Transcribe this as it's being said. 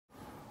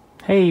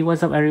Hey,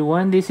 what's up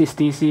everyone? This is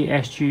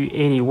DCSG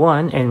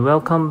 81 and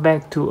welcome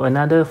back to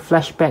another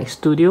Flashback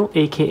Studio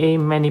aka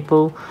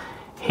Manipple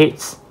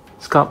Heads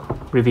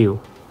Sculpt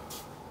review.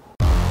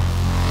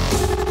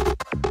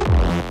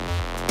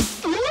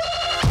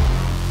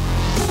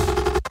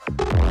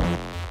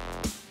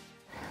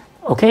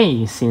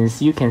 Okay,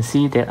 since you can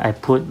see that I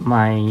put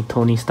my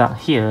Tony Stark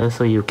here,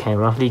 so you can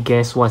roughly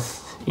guess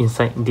what's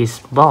inside this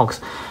box.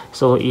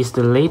 So it's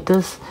the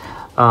latest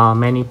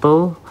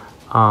Manipple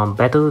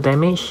battle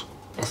damage.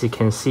 As you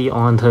can see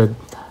on the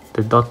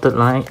dotted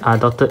line,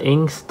 dotted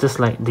inks, just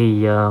like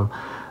the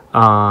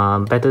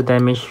battle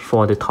damage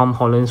for the Tom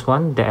Holland's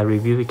one that I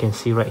reviewed, you can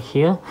see right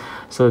here.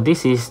 So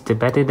this is the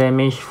battle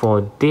damage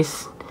for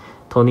this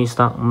Tony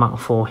Stark Mark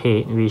IV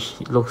head, which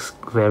looks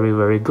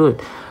very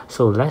good.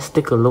 So let's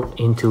take a look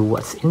into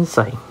what's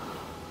inside.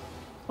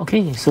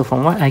 Okay, so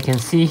from what I can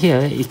see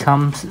here, it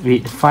comes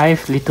with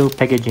 5 little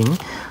packaging.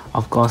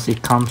 Of course,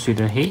 it comes with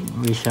a head,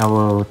 which I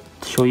will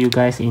show you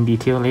guys in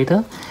detail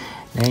later.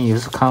 Then it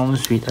also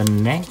comes with a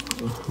neck,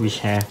 which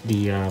have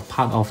the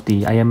part of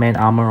the Iron Man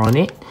armor on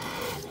it,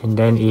 and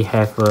then it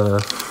have a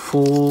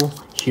full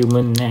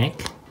human neck,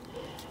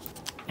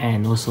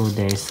 and also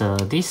there's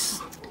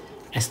this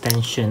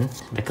extension,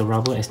 like a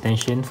rubber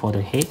extension for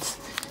the heads.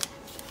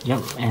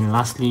 Yep, and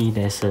lastly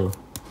there's a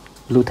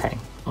blue tag.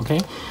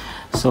 Okay,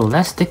 so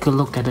let's take a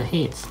look at the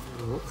heads.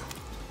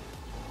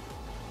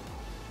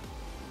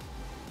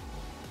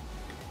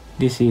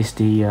 This is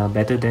the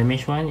battle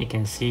damage one. You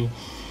can see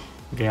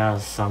there are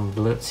some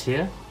bloods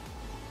here,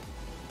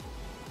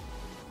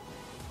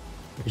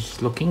 which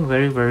is looking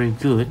very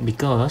good,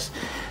 because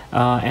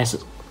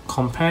as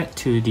compared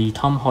to the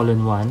Tom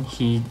Holland one,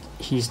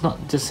 he's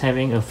not just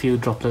having a few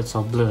droplets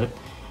of blood,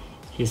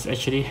 he's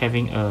actually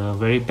having a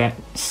very bad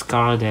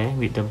scar there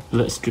with the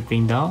blood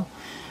dripping down.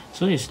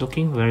 So it's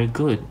looking very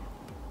good,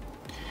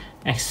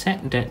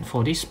 except that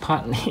for this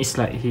part it's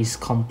like he's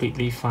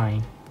completely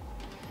fine.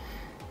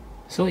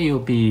 So it will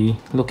be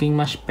looking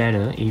much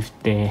better if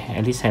they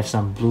at least have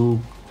some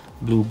blue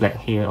black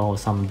here or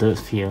some dirt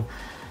here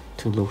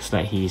to look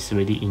like he's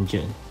really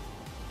injured.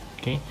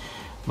 Okay,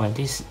 but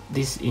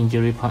this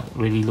injury part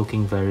really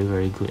looking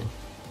very good.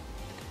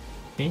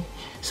 Okay,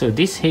 so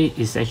this head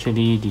is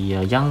actually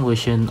the young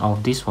version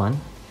of this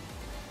one.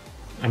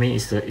 I mean,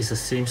 it's the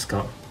same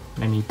sculpt.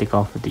 Let me take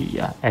off the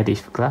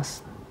additive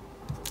glass.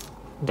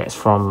 That's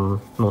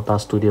from Nota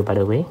Studio, by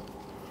the way.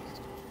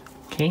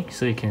 Okay,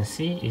 so you can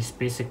see it's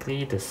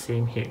basically the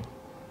same head.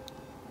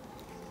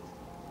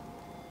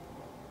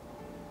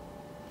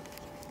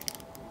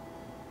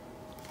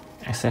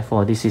 Except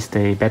for this is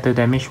the battle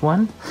damage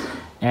one.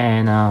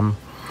 And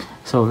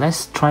so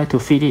let's try to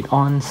fit it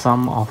on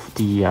some of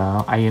the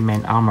Iron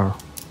Man armor.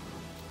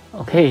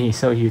 Okay,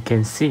 so you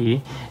can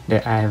see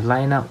that I have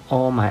lined up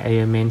all my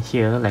Iron Man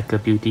here like a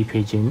beauty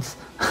pageants.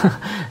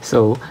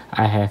 So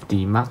I have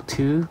the Mark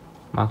II,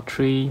 Mark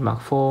III, Mark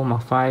IV,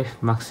 Mark V,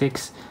 Mark VI,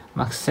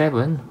 Mark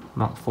 7,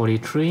 Mark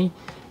 43,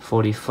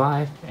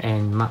 45,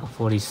 and Mark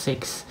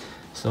 46.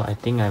 So I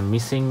think I'm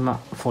missing Mark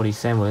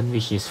 47,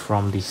 which is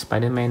from the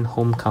Spider-Man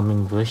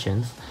Homecoming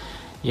versions.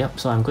 Yep,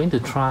 so I'm going to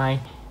try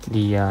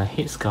the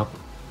head sculpt,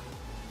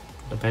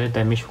 the battle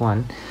damage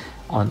one,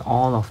 on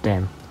all of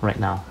them right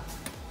now.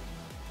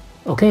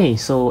 Okay,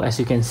 so as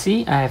you can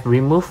see, I have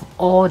removed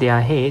all their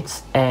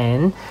heads,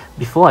 and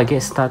before I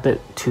get started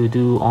to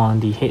do on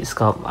the head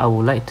sculpt, I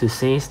would like to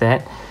say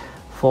that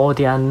for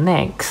their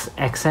necks,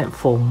 except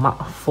for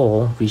Mark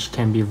IV, which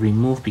can be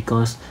removed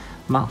because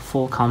Mark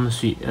IV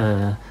comes with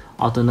an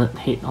alternate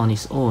head on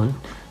its own,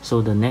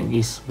 so the neck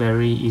is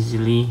very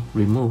easily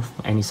removed,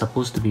 and it's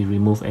supposed to be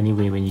removed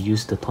anyway when you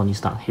use the Tony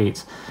Stark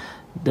heads.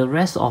 The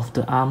rest of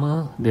the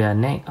armor, their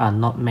neck are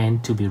not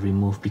meant to be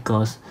removed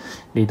because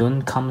they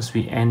don't come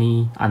with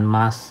any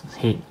unmasked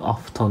head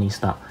of Tony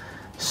Stark.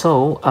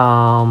 So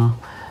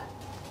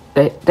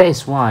that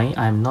is why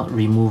I'm not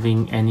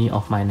removing any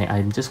of my neck.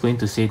 I'm just going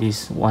to say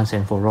this once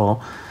and for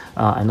all.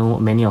 I know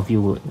many of you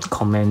would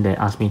comment and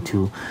ask me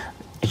to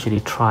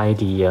actually try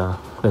the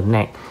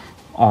neck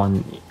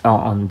on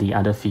the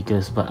other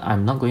figures, but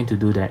I'm not going to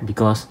do that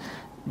because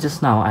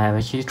just now I have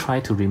actually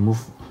tried to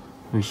remove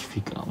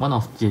one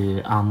of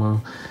the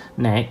armor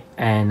neck,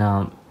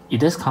 and it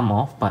does come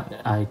off, but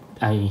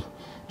I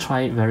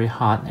tried very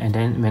hard, and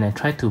then when I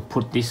try to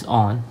put this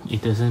on,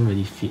 it doesn't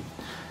really fit.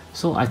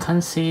 So I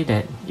can't say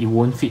that it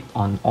won't fit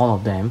on all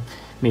of them.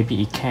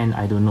 Maybe it can,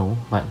 I don't know,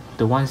 but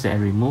the ones that I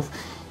removed,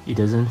 it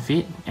doesn't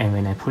fit, and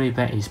when I put it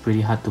back, it's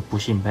pretty hard to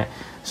push it back.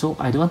 So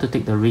I don't want to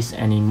take the risk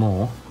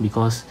anymore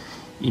because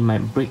it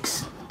might break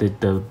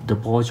the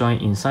ball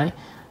joint inside,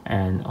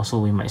 and also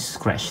we might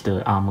scratch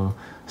the armor.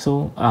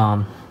 So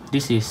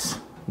this is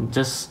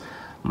just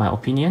my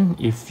opinion.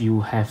 If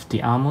you have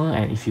the armor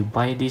and if you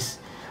buy this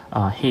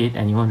head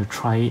and you want to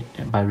try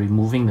it by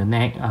removing the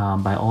neck,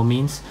 by all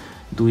means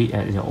do it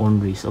at your own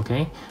risk.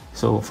 Okay,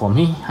 so for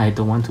me, I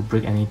don't want to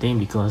break anything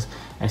because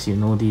as you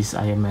know, these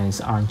Iron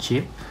Mans aren't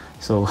cheap.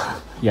 So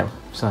yeah,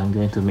 so I'm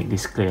going to make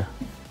this clear.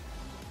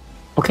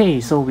 Okay,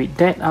 so with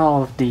that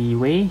out of the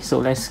way, so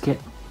let's get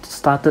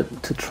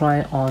started to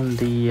try on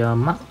the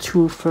Mark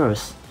II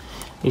first.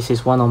 This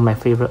is one of my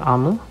favorite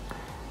armor,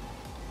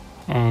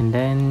 and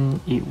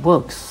then it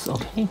works.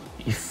 Okay,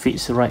 it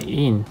fits right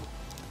in,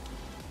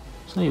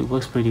 so it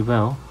works pretty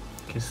well,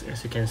 because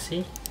as you can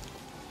see.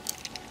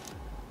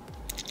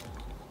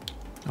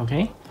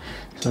 Okay,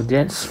 so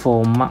that's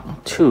for Mark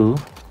II.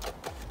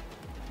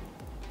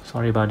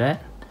 Sorry about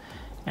that.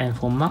 And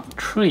for Mark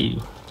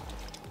III,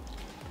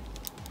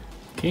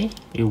 okay,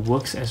 it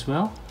works as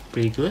well,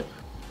 pretty good.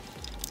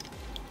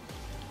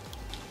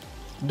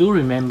 Do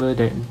remember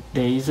that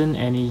there isn't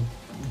any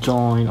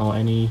joint or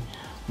any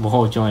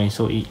ball joint,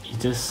 so it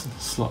just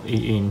slot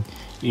it in.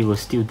 It will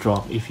still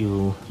drop if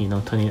you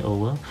turn it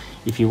over.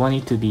 If you want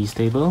it to be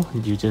stable,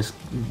 you just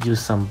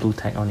use some blue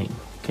tack on it.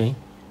 Okay,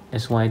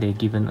 that's why they've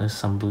given us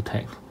some blue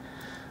tack.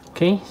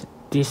 Okay,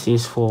 this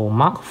is for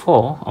Mark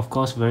IV. Of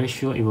course, very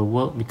sure it will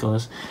work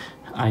because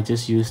I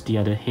just used the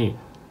other head.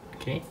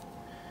 Okay,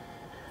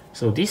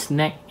 so this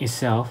neck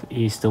itself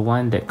is the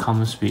one that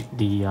comes with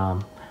the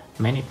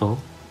Manipple.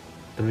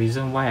 The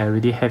reason why I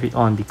already have it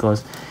on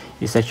because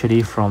it's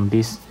actually from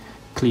this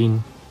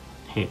clean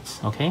heads.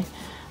 Okay,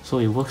 so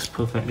it works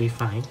perfectly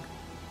fine.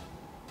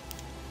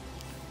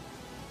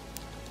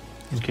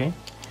 Okay,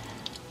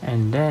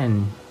 and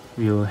then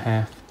we'll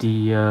have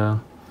the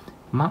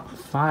Mark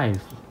V.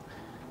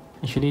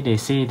 Actually, they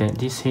say that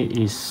this head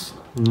is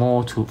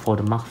more for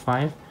the Mark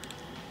V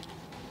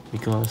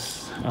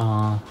because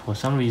for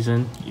some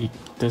reason it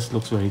does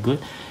looks very good,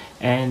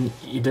 and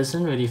it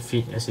doesn't really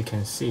fit, as you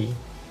can see.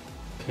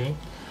 Okay,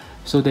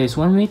 so there's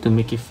one way to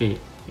make it fit,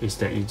 is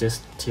that you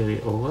just tilt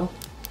it over.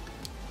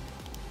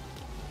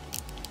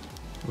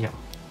 Yeah.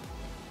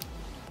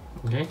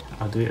 Okay,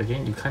 I'll do it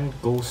again. You can't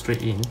go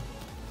straight in,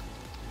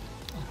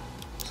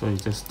 so you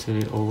just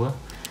tilt it over.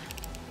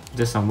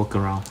 Just some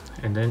workaround,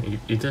 and then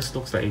it just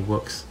looks like it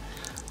works.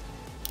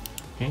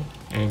 Okay,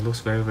 and it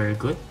looks very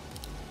good.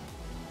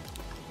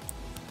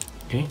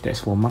 Okay,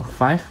 that's for Mark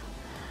V,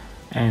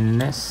 and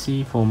let's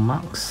see for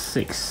Mark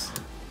VI.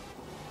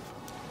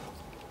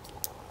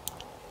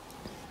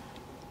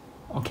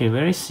 Okay,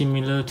 very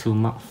similar to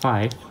Mark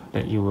V,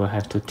 that you will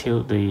have to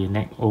tilt the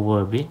neck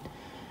over a bit,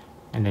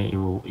 and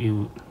then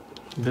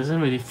it doesn't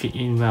really fit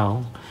in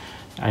well.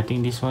 I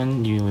think this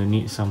one you will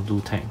need some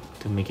blue tack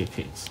to make it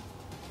fit.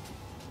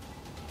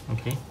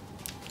 Okay.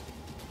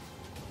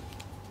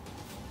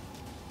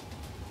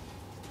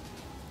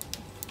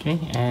 Okay,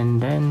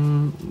 and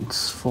then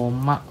it's for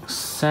Mark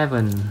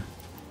VII.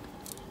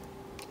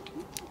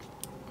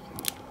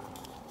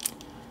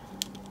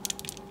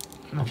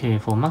 Okay,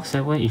 for Mark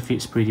VII, it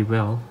fits pretty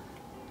well.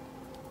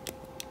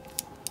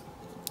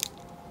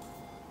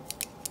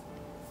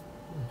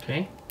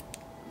 Okay.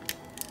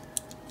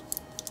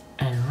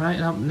 And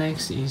right up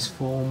next is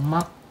for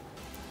Mark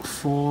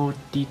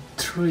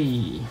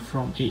 43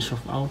 from Age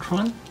of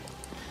Ultron.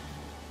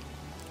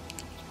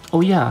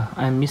 Oh yeah,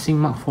 I'm missing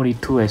Mark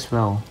 42 as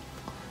well.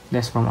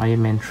 That's from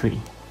Iron Man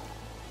 3.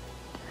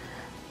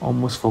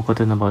 Almost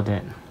forgotten about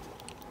that.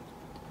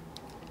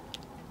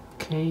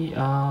 Okay,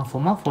 for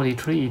Mark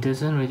 43, it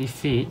doesn't really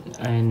fit,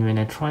 and when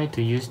I try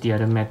to use the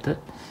other method,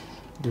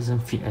 it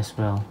doesn't fit as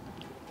well.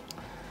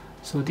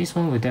 So this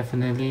one will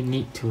definitely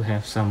need to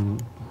have some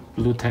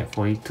blue tack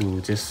for it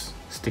to just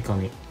stick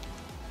on it.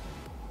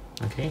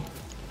 Okay.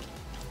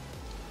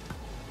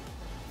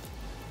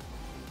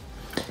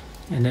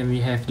 And then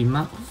we have the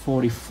Mark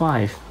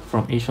 45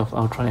 from Age of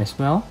Ultron as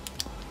well.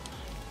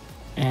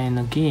 And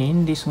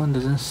again, this one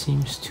doesn't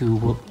seem to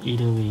work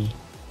either way.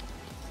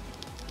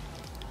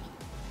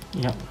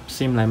 Yep,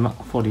 same like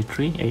Mark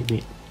 43,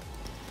 8-bit.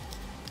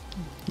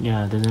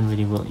 Yeah, doesn't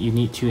really work. You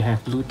need to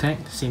have blue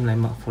tack, same like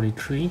Mark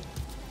 43.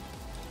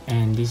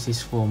 And this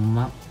is for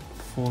Mark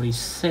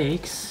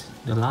 46,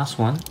 the last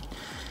one.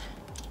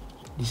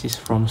 This is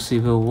from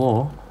Civil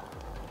War.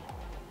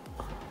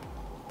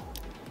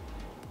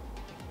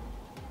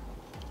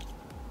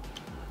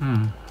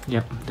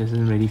 Yep,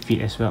 doesn't really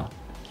fit as well.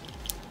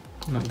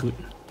 Not good.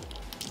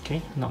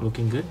 Okay, not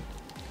looking good.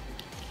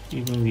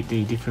 Even with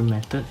the different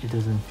method, it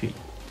doesn't fit.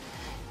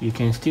 You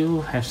can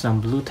still have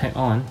some blue tack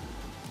on.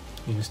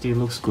 It still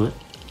looks good,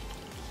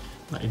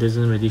 but it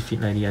doesn't really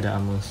fit like the other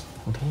armors.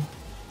 Okay.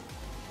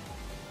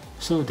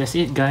 So that's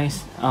it,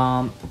 guys.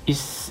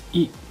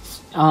 It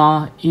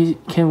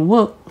can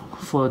work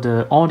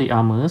for all the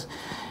armors.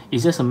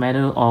 It's just a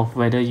matter of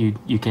whether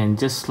you can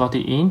just slot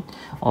it in,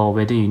 or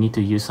whether you need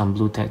to use some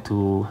blue tack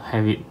to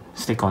have it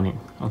stick on it.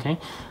 Okay.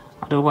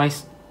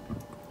 Otherwise,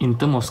 in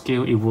terms of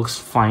scale, it works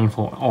fine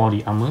for all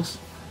the armors.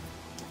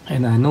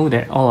 And I know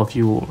that all of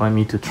you want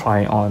me to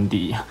try on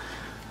the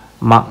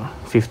Mark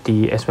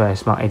 50 as well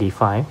as Mark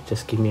 85.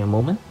 Just give me a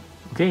moment.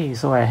 Okay,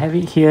 so I have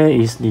it here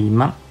is the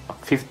Mark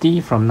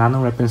 50 from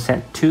Nano Weapon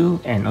Set 2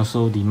 and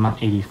also the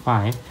Mark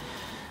 85.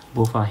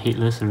 Both are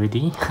headless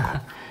already.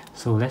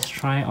 So let's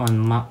try on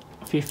Mark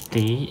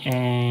 50,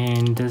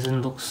 and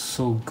doesn't look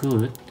so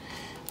good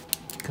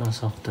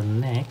because of the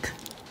neck.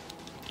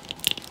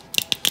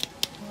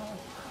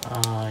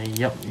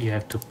 Yep, you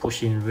have to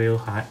push in real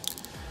hard.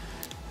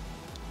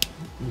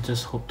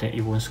 Just hope that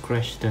it won't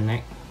scratch the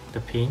neck. the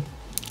paint.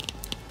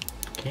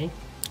 Okay,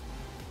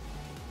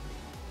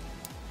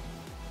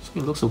 so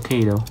it looks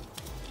okay though.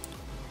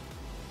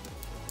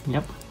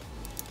 Yep,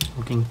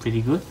 looking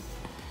pretty good.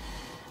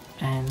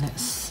 And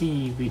let's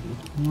see with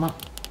Mark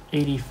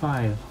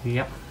 85.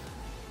 Yep,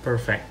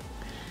 perfect.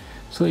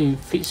 So it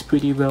fits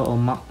pretty well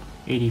on Mark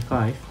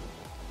 85.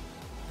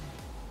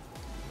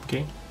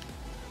 Okay,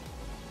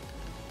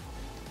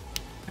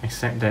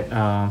 except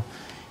that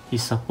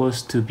it's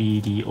supposed to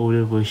be the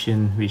older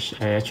version, which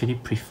I actually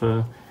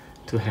prefer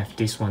to have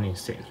this one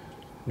instead.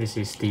 This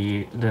is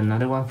the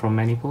another one from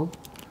Manipple.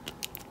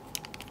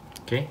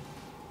 Okay.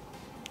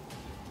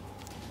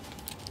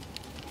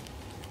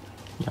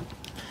 Yep.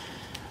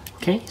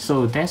 Okay,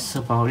 so that's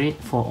about it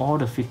for all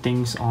the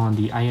fittings on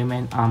the Iron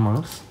Man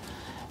armors,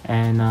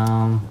 and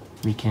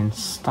we can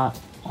start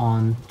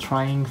on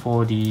trying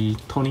for the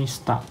Tony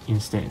Stark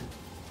instead.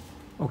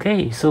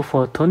 Okay, so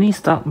for Tony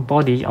Stark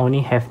body, I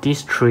only have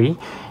these three.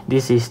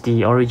 This is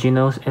the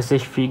original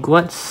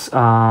s.h.figuarts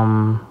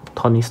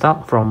Tony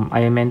Stark from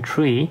Iron Man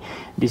 3.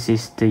 This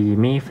is the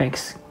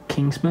Mayfax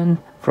Kingsman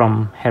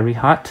from Harry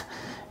Hart,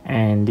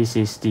 and this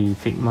is the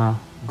Figma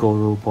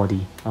Goro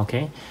body.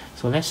 Okay,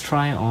 so let's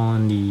try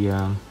on the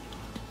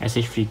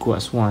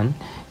s.h.figuarts one.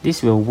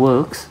 This will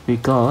work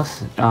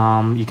because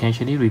you can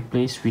actually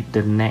replace with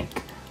the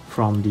neck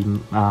from the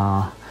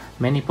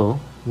Manipple,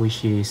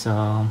 which is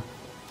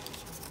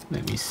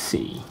let me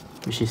see,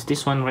 which is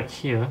this one right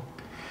here.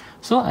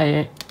 So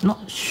I'm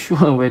not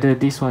sure whether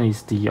this one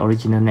is the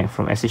original neck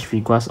from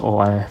s.h.figuarts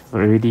or I've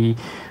already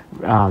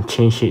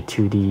changed it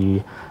to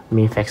the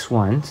Mayfax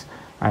ones.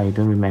 I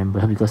don't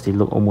remember because they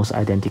look almost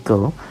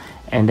identical.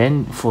 And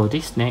then for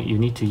this neck, you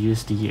need to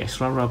use the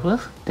extra rubber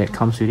that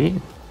comes with it.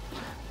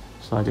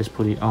 So I just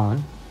put it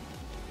on.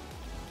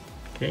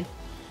 Okay,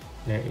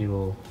 then it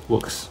will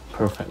works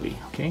perfectly.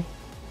 Okay.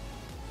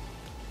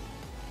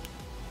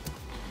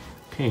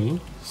 Okay,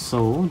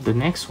 so the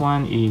next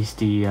one is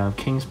the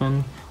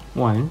Kingsman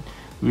one,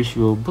 which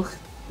will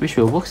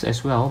work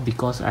as well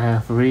because I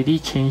have already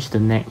changed the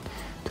neck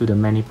to the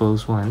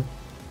Maniples one.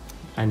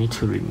 I need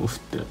to remove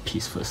the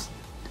piece first.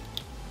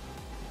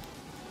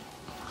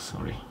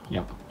 Sorry.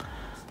 Yep.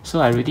 So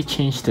I already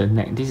changed the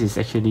neck. This is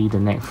actually the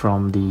neck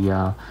from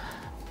the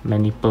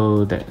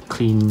Manipple, that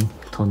clean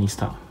Tony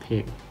Stark.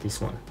 Hey, this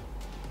one.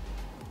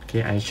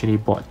 Okay, I actually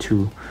bought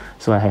two.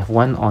 So I have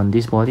one on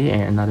this body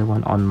and another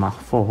one on Mark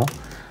 4.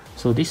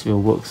 So this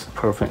will work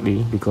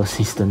perfectly because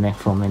it's the neck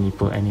from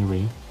Manipple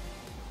anyway.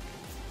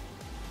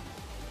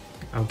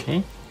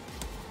 Okay.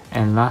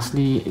 And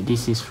lastly,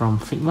 this is from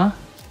Figma.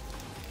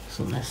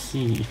 So let's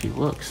see if it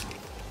works.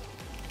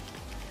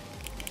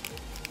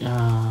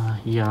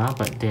 Yeah,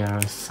 but there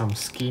are some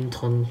skin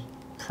tone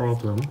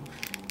problem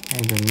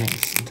and the neck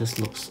just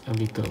looks a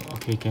little,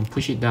 okay, you can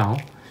push it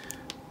down.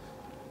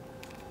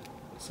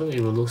 So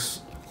it will look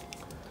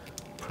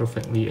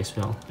perfectly as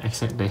well,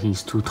 except that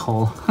he's too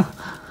tall.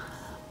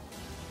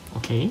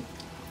 Okay.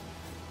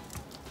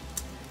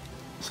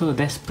 So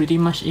that's pretty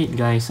much it,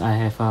 guys. I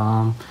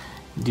have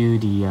do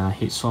the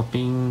head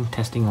swapping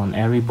testing on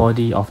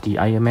everybody of the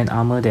Iron Man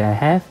armor that I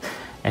have,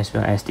 as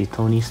well as the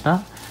Tony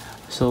Stark.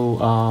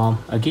 So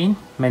again,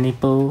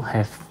 Manipple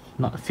have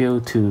not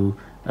failed to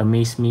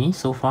amaze me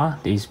so far.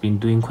 They've been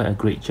doing quite a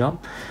great job.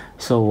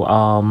 So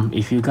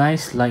if you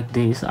guys like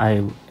this,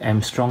 I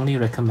am strongly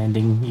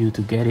recommending you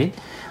to get it.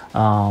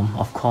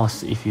 Of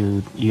course, if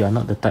you are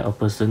not the type of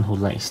person who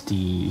likes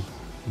the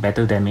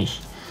better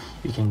damage,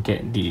 you can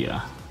get the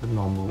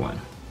normal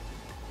one.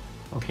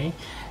 Okay,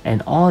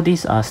 and all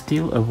these are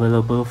still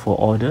available for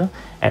order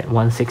at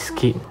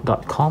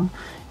 16kit.com.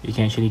 You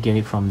can actually get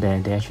it from there.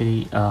 They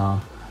actually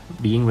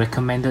being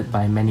recommended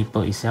by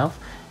Manipple itself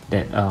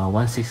that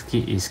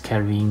 16kit is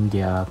carrying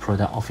their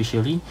product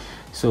officially.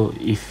 So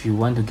if you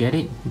want to get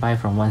it, buy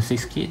from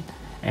 16kit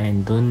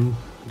and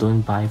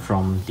don't buy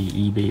from the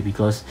eBay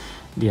because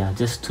there are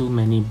just too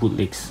many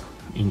bootlegs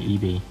in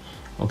eBay.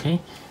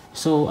 Okay,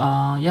 so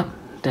yep,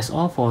 that's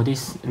all for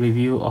this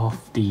review of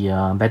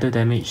the better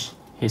damage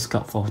head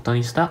sculpt for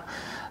Tony Stark,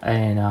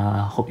 and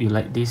hope you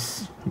like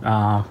this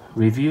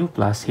review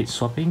plus head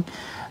swapping.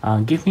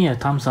 Give me a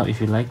thumbs up if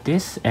you like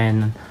this,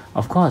 and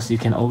of course you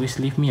can always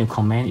leave me a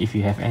comment if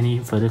you have any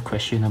further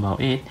question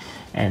about it,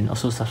 and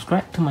also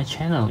subscribe to my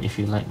channel if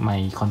you like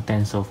my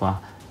content so far.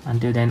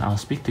 Until then, I'll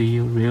speak to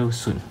you real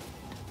soon.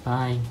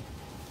 Bye.